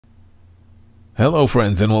Hello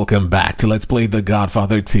friends and welcome back to Let's Play The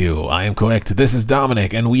Godfather 2. I am Coect, this is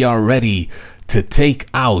Dominic, and we are ready to take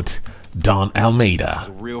out Don Almeida. It's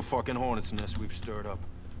a real fucking hornet's nest we've stirred up.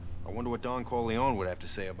 I wonder what Don Corleone would have to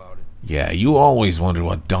say about it. Yeah, you always wonder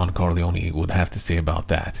what Don Corleone would have to say about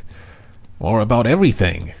that. Or about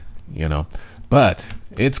everything, you know. But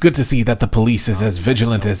it's good to see that the police is as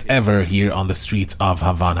vigilant as ever here on the streets of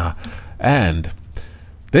Havana. And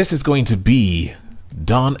this is going to be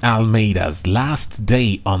Don Almeida's last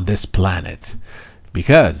day on this planet,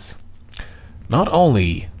 because not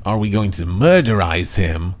only are we going to murderize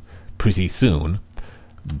him pretty soon,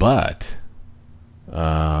 but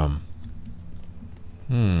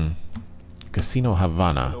Casino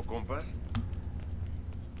Havana,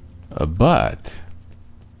 but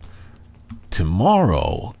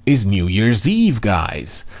tomorrow is New Year's Eve,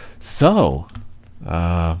 guys. So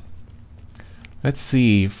let's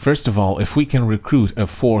see, first of all, if we can recruit a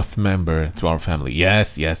fourth member to our family.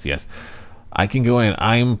 Yes. I can go in.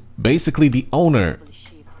 I'm basically the owner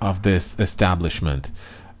of this establishment.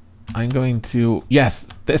 I'm going to... Yes,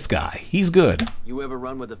 this guy. He's good. You ever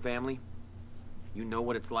run with a family? You know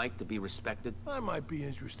what it's like to be respected? I might be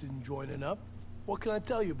interested in joining up. What can I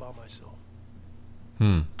tell you about myself?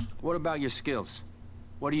 What about your skills?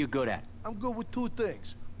 What are you good at? I'm good with two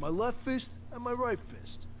things. My left fist and my right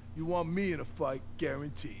fist. You want me in a fight,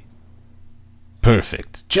 guaranteed.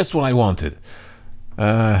 Perfect. Just what I wanted.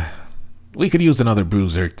 We could use another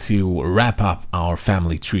bruiser to wrap up our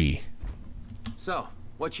family tree. So,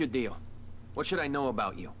 what's your deal? What should I know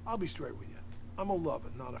about you? I'll be straight with you. I'm a lover,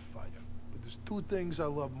 not a fighter. But there's two things I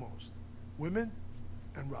love most. Women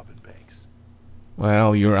and robbing banks.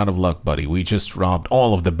 Well, you're out of luck, buddy. We just robbed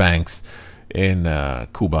all of the banks in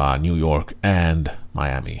Cuba, New York, and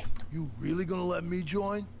Miami. You really gonna let me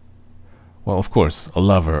join? Well, of course, a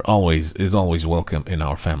lover is always welcome in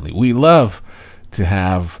our family. We love to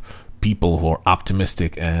have people who are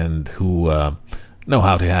optimistic and who know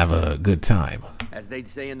how to have a good time. As they'd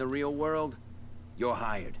say in the real world, you're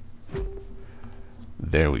hired.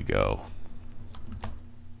 There we go.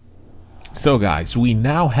 So, guys, we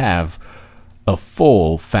now have a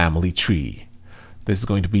full family tree. This is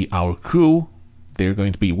going to be our crew. They're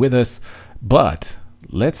going to be with us, but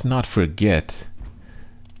let's not forget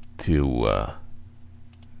to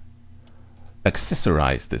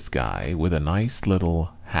accessorize this guy with a nice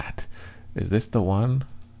little hat. Is this the one?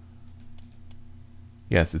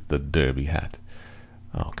 Yes, it's the derby hat.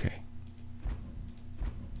 Okay.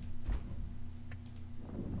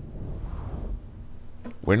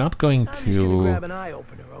 We're not going to grab an eye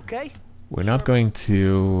opener, okay? We're not going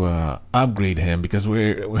to upgrade him because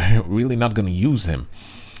we're really not going to use him.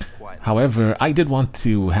 However, I did want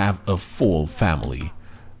to have a full family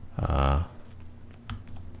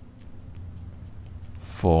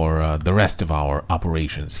for the rest of our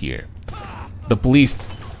operations here. The police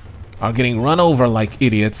are getting run over like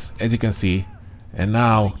idiots, as you can see. And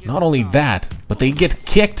now, not only that, but they get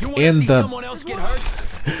kicked in the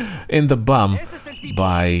in the bum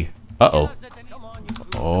by... Uh-oh.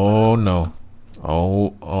 Oh, no.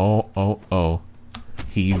 Oh.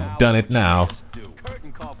 He's done it now.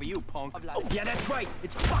 Yeah, that's right.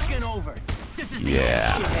 It's fucking over. This is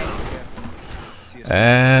Yeah.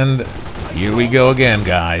 And here we go again,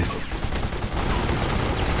 guys.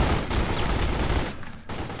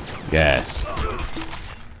 Yes.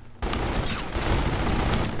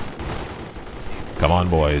 Come on,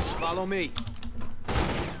 boys. Follow me.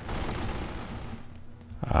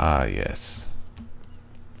 Ah, yes.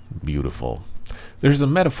 Beautiful. There's a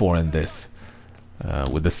metaphor in this,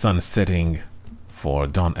 with the sun setting for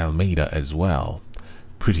Don Almeida as well,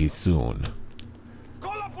 pretty soon.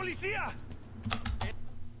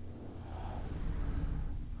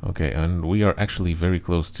 Okay, and we are actually very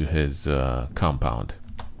close to his compound.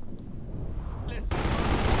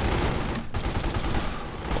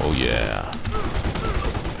 Oh yeah.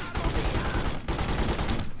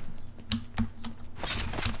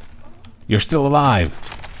 You're still alive.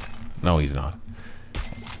 No, he's not.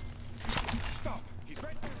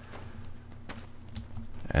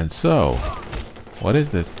 And so, what is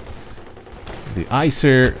this? The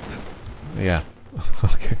icer... Yeah.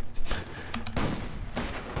 Okay.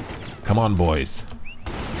 Come on, boys.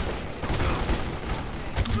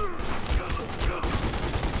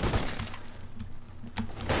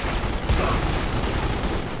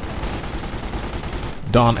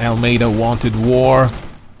 Don Almeida wanted war.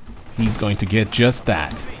 He's going to get just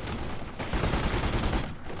that.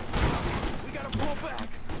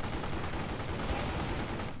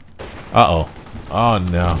 Uh-oh. Oh,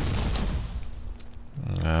 no.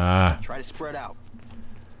 Try to spread out.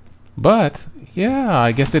 But Yeah,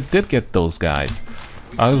 I guess it did get those guys.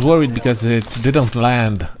 I was worried because it didn't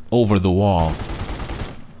land over the wall.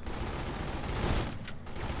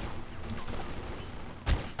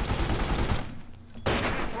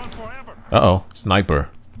 Uh-oh, sniper.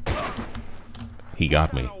 He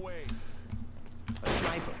got me. A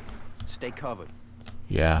sniper. Stay covered.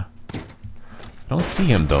 Yeah. I don't see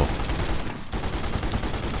him though.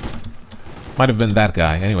 Might have been that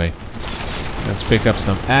guy. Anyway, let's pick up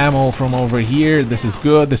some ammo from over here. This is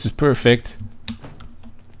good. This is perfect.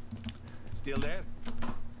 Still there?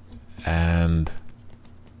 And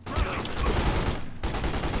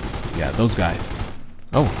yeah, those guys.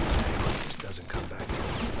 Oh, Doesn't come back.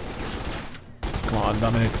 come on,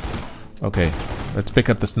 Dominic. Okay, let's pick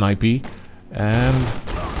up the snipey. And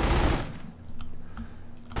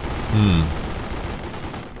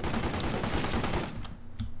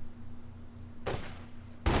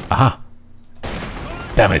aha!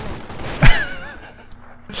 Damn it!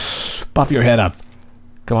 Pop your head up.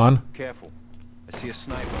 Come on. Careful. I see a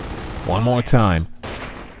sniper. One more time.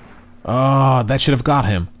 Oh, that should have got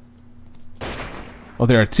him. Oh,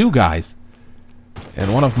 there are two guys.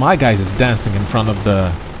 And one of my guys is dancing in front of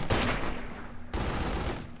the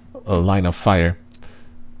line of fire.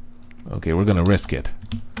 Okay, we're gonna risk it.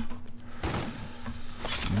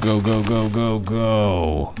 Go, go, go, go,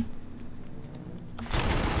 go.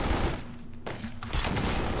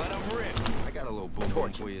 Let him rip. I got a little boom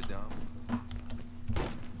boom for you, Dom.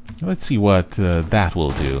 Let's see what that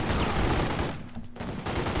will do.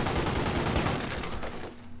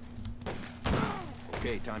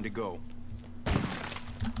 Okay, time to go.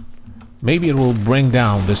 Maybe it will bring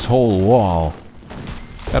down this whole wall.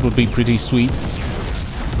 That would be pretty sweet.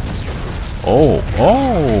 Oh,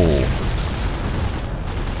 oh!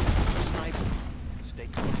 Sniper. Stay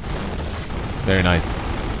covered. Very nice.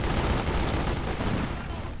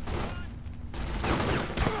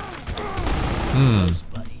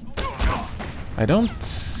 I don't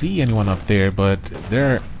see anyone up there, but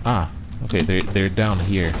they're... Ah, okay, they're down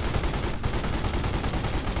here.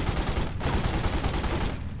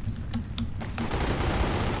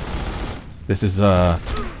 This is a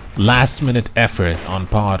last-minute effort on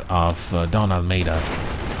part of Don Almeida.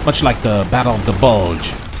 Much like the Battle of the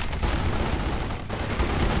Bulge.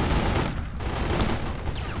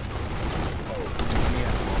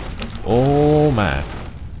 Oh, man.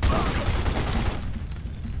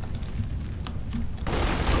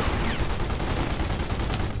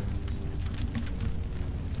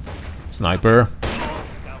 Sniper.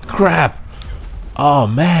 Crap! Oh,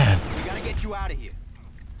 man. We gotta get you out of here.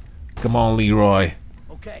 Come on, Leroy.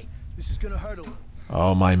 Okay, this is gonna hurt a little.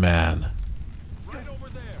 Oh, my man. Right over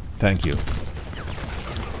there. Thank you.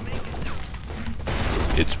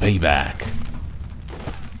 It's payback.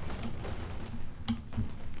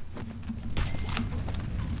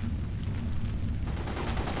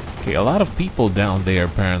 Okay, a lot of people down there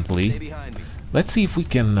Stay apparently. behind me. Let's see if we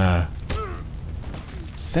can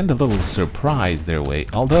send a little surprise their way.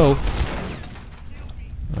 Although,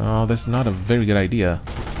 oh, that's not a very good idea.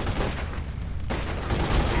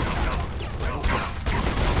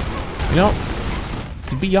 You know,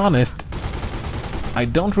 to be honest, I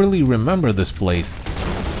don't really remember this place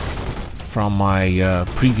from my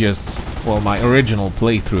previous, well, my original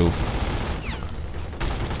playthrough.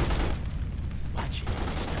 Watch it.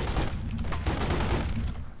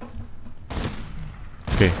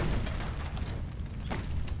 Okay.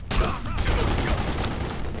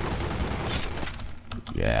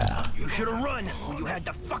 Yeah, You should have run when you had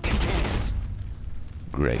the fucking chance.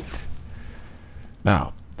 great.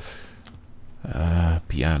 Now,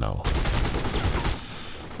 piano.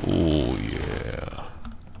 Oh yeah.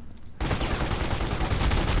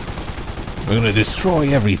 We're gonna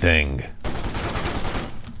destroy everything.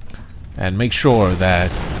 And make sure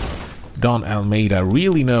that Don Almeida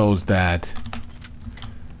really knows that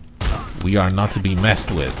we are not to be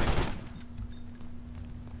messed with.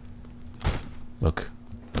 Look,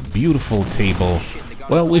 a beautiful table.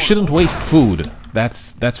 Well, we shouldn't waste food.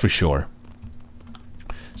 That's for sure.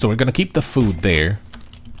 So we're gonna keep the food there.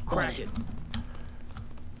 Crack it.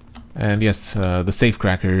 And yes, the safe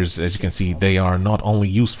crackers, as you can see, they are not only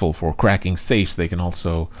useful for cracking safes, they can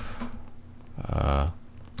also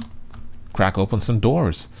crack open some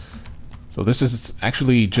doors. So this is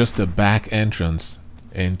actually just a back entrance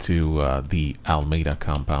into the Almeida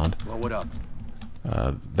compound. Blow it up.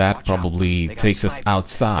 That probably takes us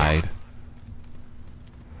outside.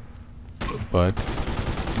 But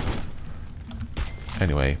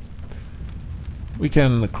anyway, we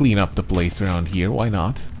can clean up the place around here, why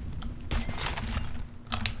not?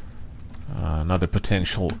 Another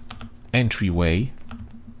potential entryway.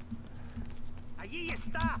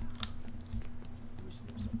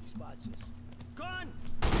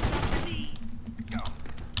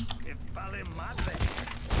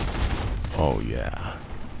 Oh yeah.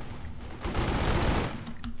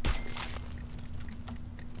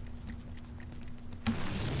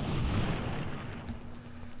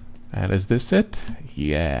 And is this it?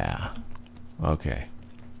 Yeah. Okay.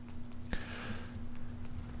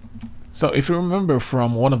 So if you remember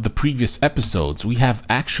from one of the previous episodes, we have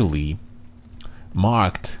actually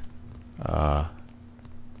marked the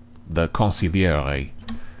consigliere.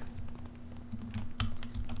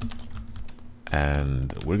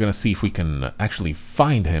 And we're gonna see if we can actually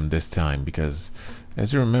find him this time, because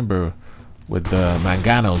as you remember with the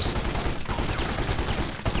Manganos...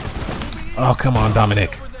 Oh, come on,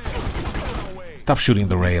 Dominic. Stop shooting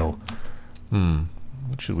the rail.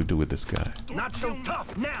 What should we do with this guy? Not so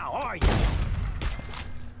tough now, are you?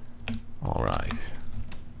 All right.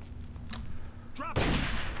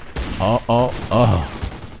 Oh.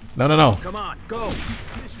 No. Come on, go.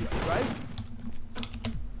 This way, right?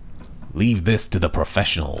 Leave this to the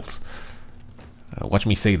professionals. Watch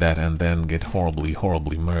me say that and then get horribly,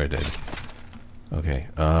 horribly murdered. Okay,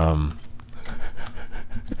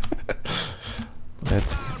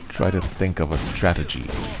 let's try to think of a strategy.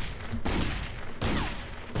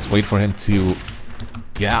 Let's wait for him to...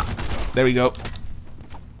 Yeah, there we go.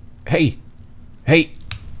 Hey!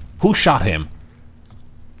 Who shot him?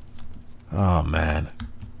 Oh, man.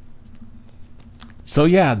 So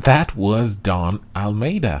yeah, that was Don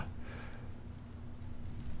Almeida.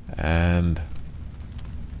 And...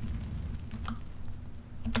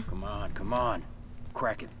 Come on.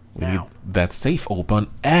 Crack it. we Now. need that safe open,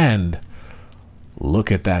 and...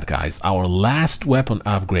 look at that, guys. Our last weapon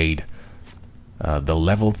upgrade. The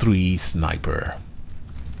level 3 sniper.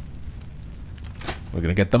 We're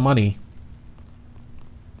gonna get the money.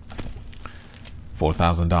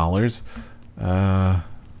 $4,000.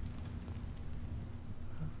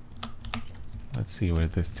 Let's see where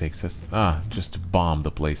this takes us. Just to bomb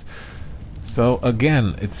the place. So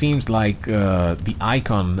again, it seems like the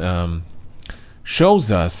icon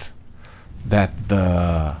shows us that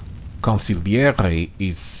the consigliere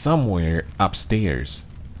is somewhere upstairs.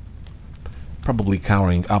 Probably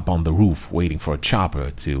cowering up on the roof, waiting for a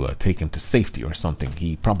chopper to take him to safety or something.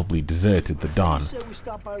 He probably deserted the Don. Say we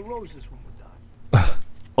stop by Rose's when we're done.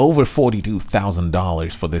 Over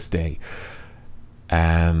 $42,000 for this day.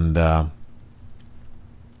 And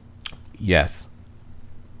yes,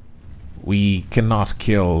 we cannot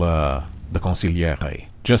kill the consigliere,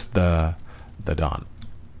 just the Don.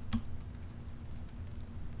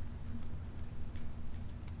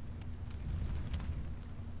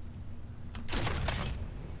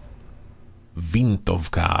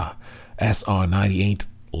 Vintovka SR98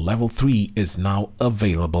 level 3 is now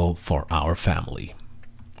available for our family.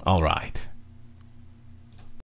 All right.